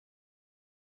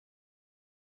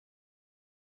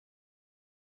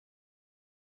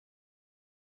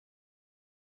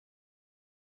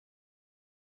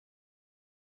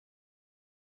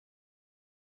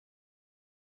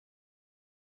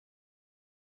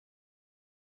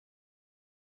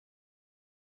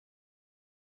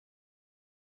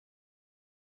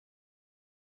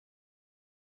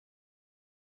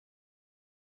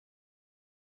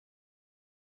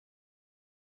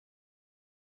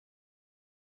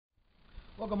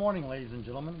Well, good morning, ladies and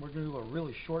gentlemen. We're going to do a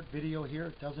really short video here.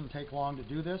 It doesn't take long to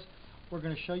do this. We're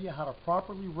going to show you how to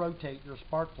properly rotate your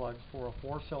spark plugs for a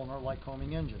 4-cylinder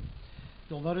Lycoming engine.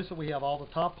 You'll notice that we have all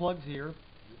the top plugs here,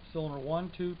 cylinder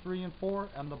 1, 2, 3, and 4,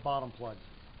 and the bottom plugs.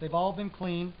 They've all been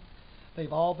cleaned.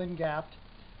 They've all been gapped.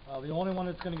 The only one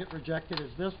that's going to get rejected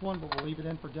is this one, but we'll leave it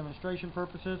in for demonstration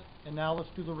purposes. And now let's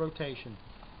do the rotation.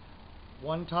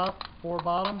 1 top, 4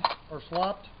 bottom are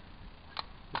swapped.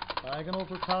 Diagonals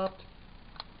are topped.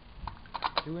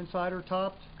 2 inside are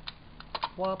topped,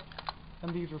 swapped,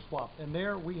 and these are swapped. And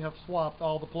there we have swapped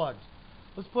all the plugs.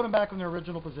 Let's put them back in their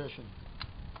original position.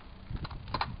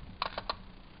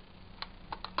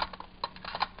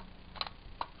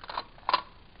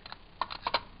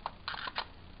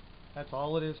 That's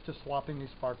all it is to swapping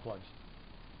these spark plugs.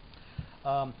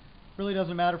 Really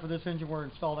doesn't matter for this engine. We're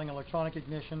installing electronic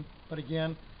ignition. But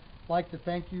again, I'd like to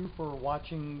thank you for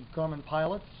watching Grumman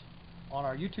Pilots on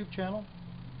our YouTube channel.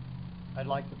 I'd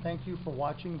like to thank you for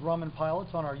watching Grumman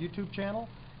Pilots on our YouTube channel.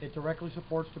 It directly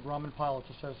supports the Grumman Pilots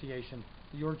Association,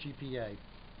 your GPA.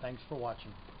 Thanks for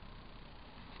watching.